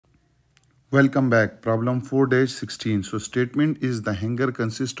Welcome back. Problem 4-16. So statement is the hanger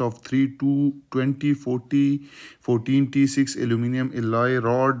consists of 3 2 20 40 14 T6 aluminum alloy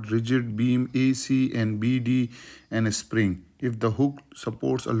rod, rigid beam AC and BD and a spring. If the hook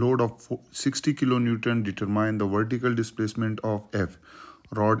supports a load of 60 kilonewton, determine the vertical displacement of F.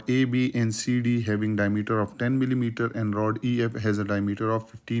 Rod A, B and CD having diameter of 10 millimeter and rod EF has a diameter of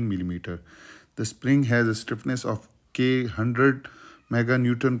 15 millimeter. The spring has a stiffness of K 100 mega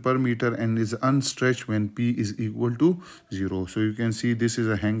Newton per meter and is unstretched when P is equal to 0. So you can see this is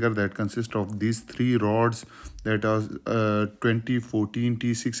a hanger that consists of these three rods that are 20 14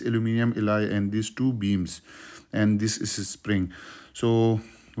 T6 aluminum alloy and these two beams, and this is a spring. So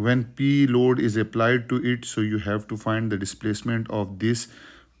when P load is applied to it, so you have to find the displacement of this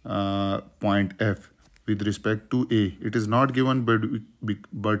point F with respect to A. It is not given,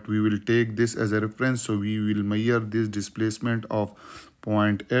 but we will take this as a reference. So we will measure this displacement of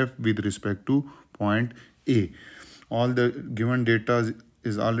point F with respect to point A. All the given data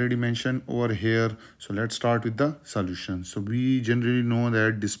is already mentioned over here. So let's start with the solution. So we generally know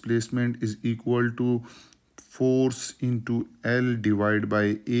that displacement is equal to force into L divided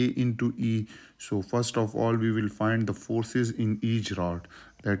by A into E. So first of all, we will find the forces in each rod.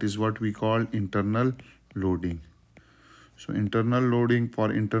 That is what we call internal loading. So internal loading,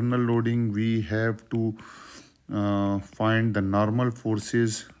 for internal loading, we have to find the normal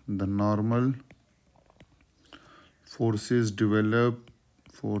forces. The normal forces developed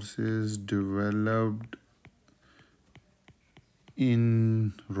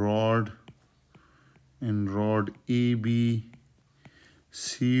in rod AB,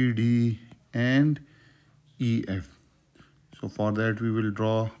 CD and EF. So for that we will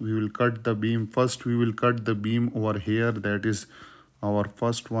cut the beam. First we will cut the beam over here, that is our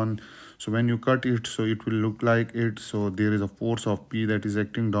first one. So when you cut it, so it will look like it. So there is a force of P that is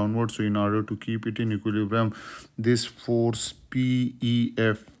acting downward. So in order to keep it in equilibrium, this force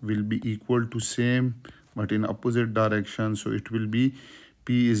PEF will be equal to same but in opposite direction. So it will be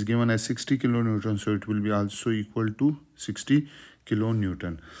P is given as 60 kilonewton, so it will be also equal to 60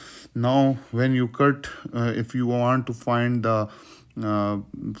 kilonewton. Now when you cut, if you want to find the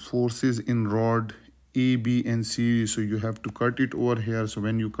forces in rod A, B and C, so you have to cut it over here. So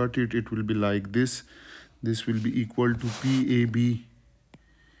when you cut it, it will be like this. This will be equal to PAB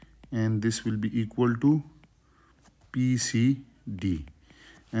and this will be equal to PCD,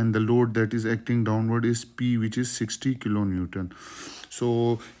 and the load that is acting downward is P, which is 60 kilonewton.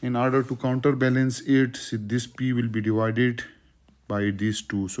 So in order to counterbalance it, this P will be divided by these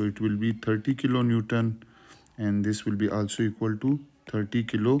two. So it will be 30 kilonewton and this will be also equal to 30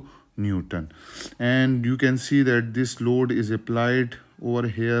 kilonewton. And you can see that this load is applied over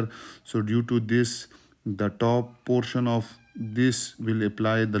here. So due to this, the top portion of this will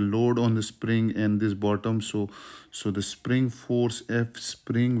apply the load on the spring and this bottom. So the spring force F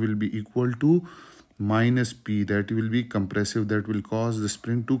spring will be equal to minus P, that will be compressive, that will cause the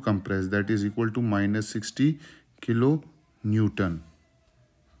spring to compress, that is equal to minus 60 kilonewton.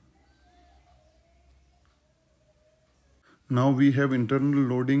 Now we have internal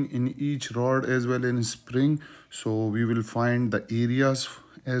loading in each rod as well as in spring. So we will find the areas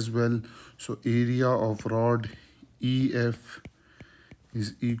as well. So area of rod EF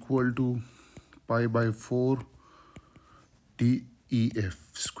is equal to pi by 4 DEF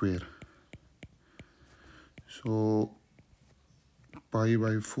square. So pi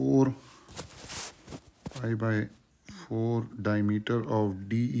by 4 diameter of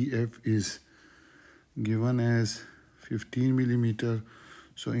DEF is given as 15 millimeter.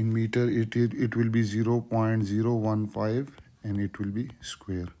 So in meter it will be 0.015 and it will be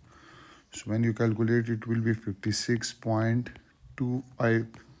square. So when you calculate, it will be 56.25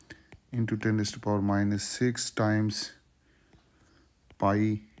 into 10 raised to the power minus 6 times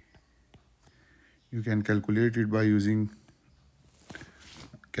pi. You can calculate it by using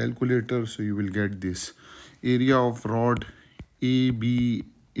calculator. So you will get this. Area of rod AB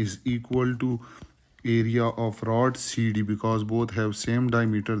is equal to area of rod CD, because both have same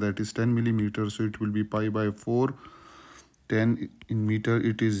diameter, that is 10 millimeter. So it will be pi by 4. 10 in meter,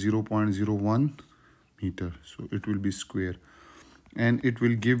 it is 0.01 meter. So it will be square. And it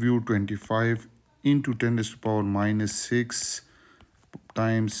will give you 25 into 10 raised to the power minus 6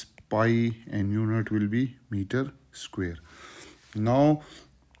 times pi, and unit will be meter square. Now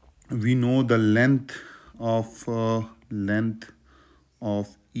we know the length of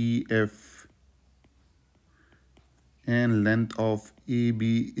EF and length of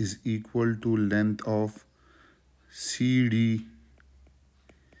AB is equal to length of CD.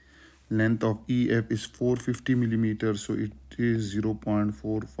 Length of EF is 450 millimeters, so it is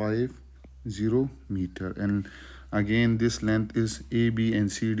 0.45 0 meter. And again this length is AB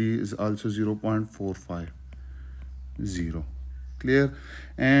and CD is also 0.450. Clear?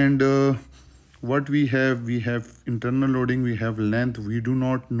 And what we have internal loading, we have length, we do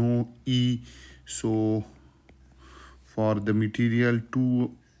not know E. So for the material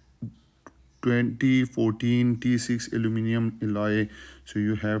 2014 T6 aluminum alloy, so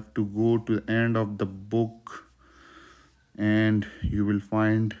you have to go to the end of the book and you will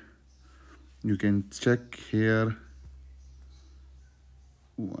find, you can check here,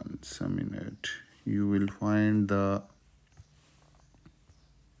 once a minute, you will find the,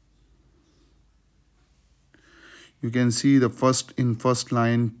 you can see the first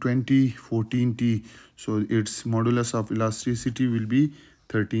line 2014T, so its modulus of elasticity will be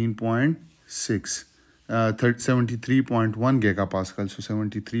 13.6, 73.1 gigapascal. So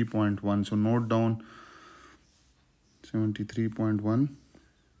 73.1, so note down 73.1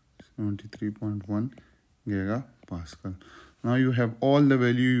 gigapascal. Now you have all the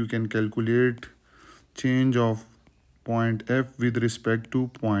value, you can calculate change of point F with respect to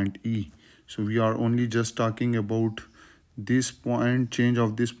point E. So we are only just talking about this point, change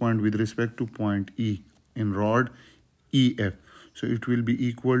of this point with respect to point E in rod EF. So it will be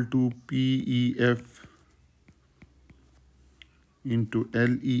equal to PEF into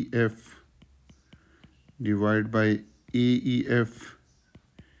LEF divided by AEF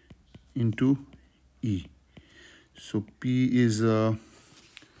into E. So P is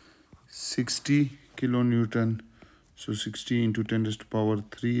 60 kilonewton. So 60 into 10 raised to power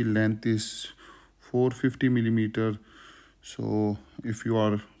 3. Length is 450 millimeter. So if you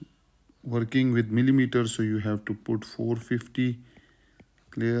are working with millimeters, so you have to put 450,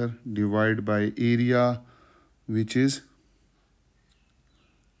 clear, divide by area, which is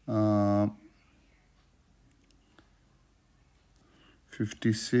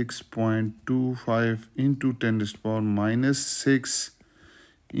 56.25 into 10 raised to power minus 6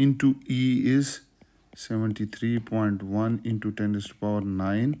 into E is 73.1 into 10 raised to power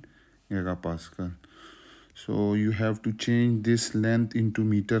 9 gigapascal. So you have to change this length into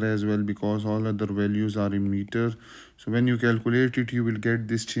meter as well, because all other values are in meter. So when you calculate it, you will get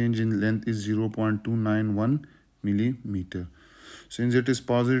this change in length is 0.291 millimeter. Since it is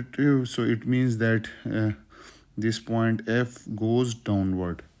positive, so it means that this point F goes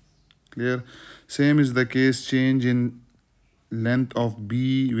downward. Clear? Same is the case, change in length of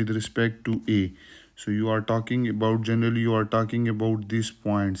B with respect to A. So you are talking about, generally you are talking about these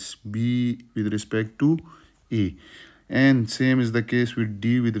points B with respect to A, and same is the case with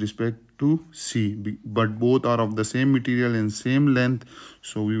D with respect to C, but both are of the same material and same length,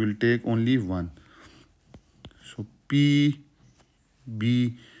 so we will take only one. So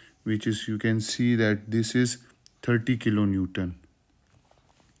PB, which is, you can see that this is 30 kilonewton.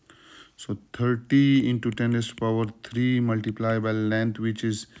 So 30 into 10 raised to power 3 multiplied by length, which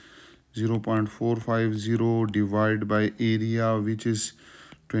is 0.450, divided by area, which is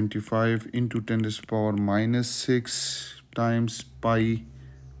 25 into 10 raised to power minus 6 times pi.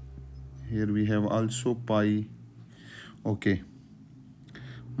 Here we have also pi. Okay.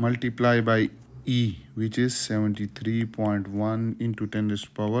 Multiply by E, which is 73.1 into 10 raised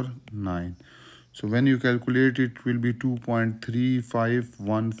to power 9. So when you calculate it, will be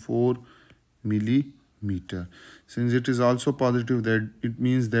 2.3514 millimeter. Since it is also positive, that it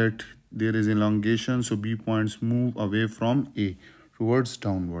means that there is elongation, so B points move away from A towards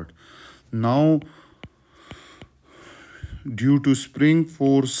downward. Now due to spring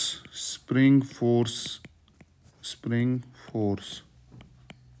force,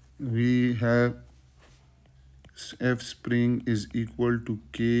 we have F spring is equal to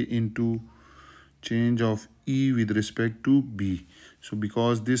K into change of E with respect to B. So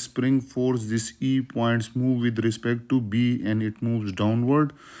because this spring force, this E points move with respect to B and it moves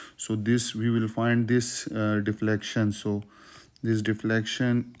downward, so this we will find this deflection. So this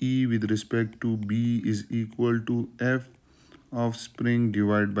deflection E with respect to B is equal to F of spring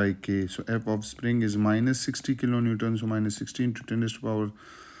divided by K. So F of spring is minus 60 kilonewton, so minus 60 into 10 raised to power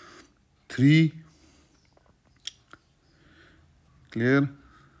 3. Clear?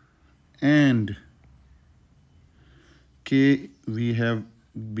 And K, we have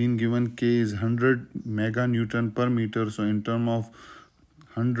been given K is 100 mega Newton per meter. So in term of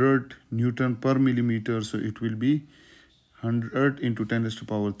 100 Newton per millimeter, so it will be 100 into 10 raised to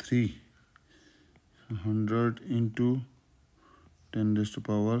power 3. 100 into 10 raised to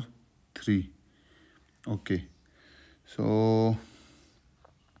power 3. Okay. So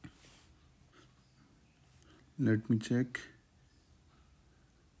let me check.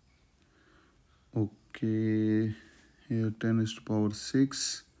 Okay. Here 10 raised to power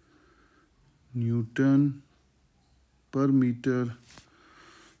 6 Newton per meter.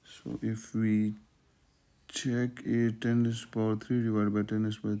 So if we check a 10 is power 3 divided by 10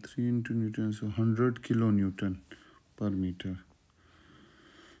 is power 3 into Newton, so 100 kilonewton per meter.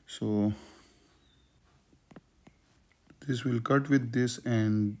 So this will cut with this,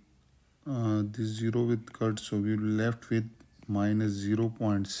 and this 0 will cut, so we will left with minus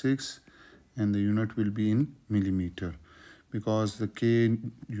 0.6, and the unit will be in millimeter, because the K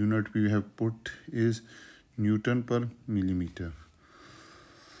unit we have put is Newton per millimeter.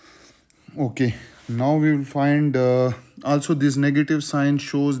 Okay, now we will find also this negative sign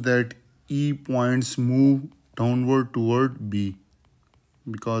shows that E points move downward toward B,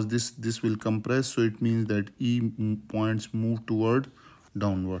 because this will compress, so it means that E points move toward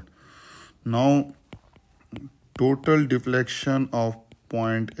downward. Now total deflection of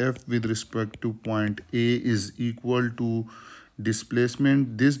point F with respect to point A is equal to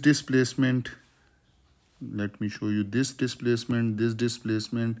displacement. This displacement, let me show you this displacement,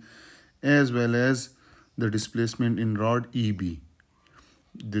 as well as the displacement in rod EB.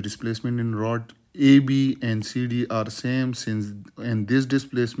 The displacement in rod AB and CD are same, since, and this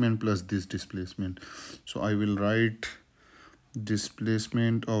displacement plus this displacement. So I will write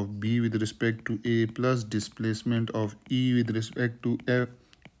displacement of B with respect to A plus displacement of E with respect to F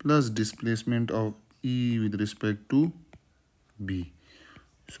plus displacement of E with respect to B.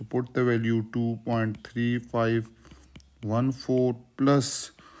 So put the value 2.3514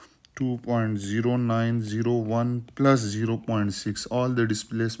 plus 2.0901 plus 0.6. All the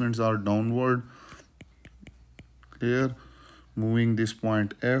displacements are downward. Clear? Moving this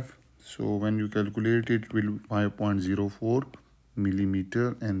point F. So when you calculate it, it will be 5.04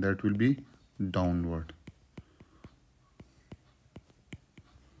 millimeter, and that will be downward.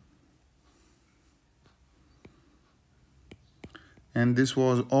 And this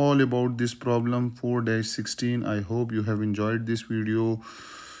was all about this problem 4-16. I hope you have enjoyed this video.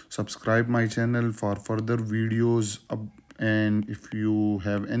 Subscribe my channel for further videos, and if you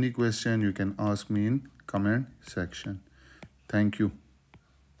have any question, you can ask me in comment section. Thank you.